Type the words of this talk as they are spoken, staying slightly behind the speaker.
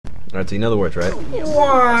Alright, so you know the words, right?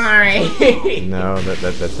 Why? No, that's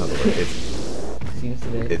not the word.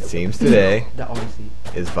 It seems today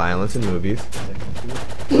is violence in movies.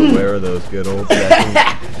 But where are those good old fashioned?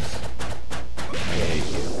 I hate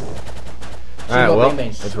you. Alright, well,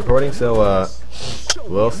 it's recording, so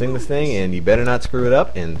we'll sing this thing, and you better not screw it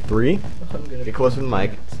up. In 3, get closer to the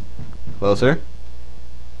mic. Closer.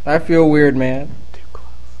 I feel weird, man. Too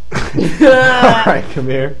close. Alright, come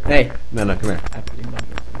here. Hey. No, come here.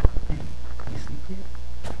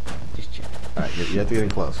 Just check. Alright, you have to get in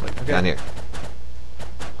close, like down here.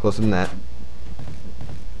 Closer than that.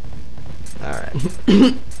 Alright.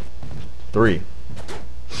 3,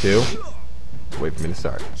 2, wait for me to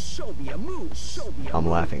start. I'm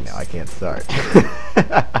laughing now, I can't start.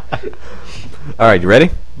 Alright, you ready?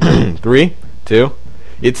 3, 2.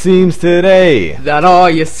 It seems today that all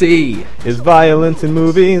you see is violence in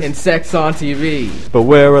movies and sex on TV. But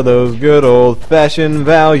where are those good old-fashioned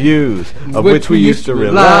values of which we used to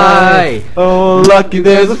rely? Oh, lucky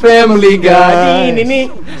there's a Family Guy.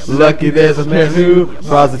 Lucky there's a man who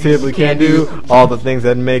positively can do all the things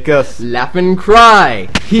that make us laugh and cry.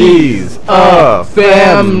 He's a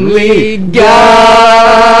Family Guy.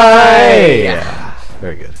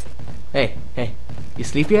 Very good. Hey, you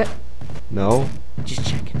sleep yet? No. Just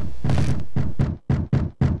checking.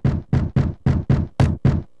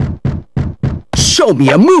 Show me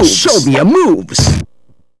a move. Show me a moves.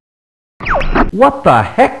 What the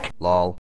heck? Lol.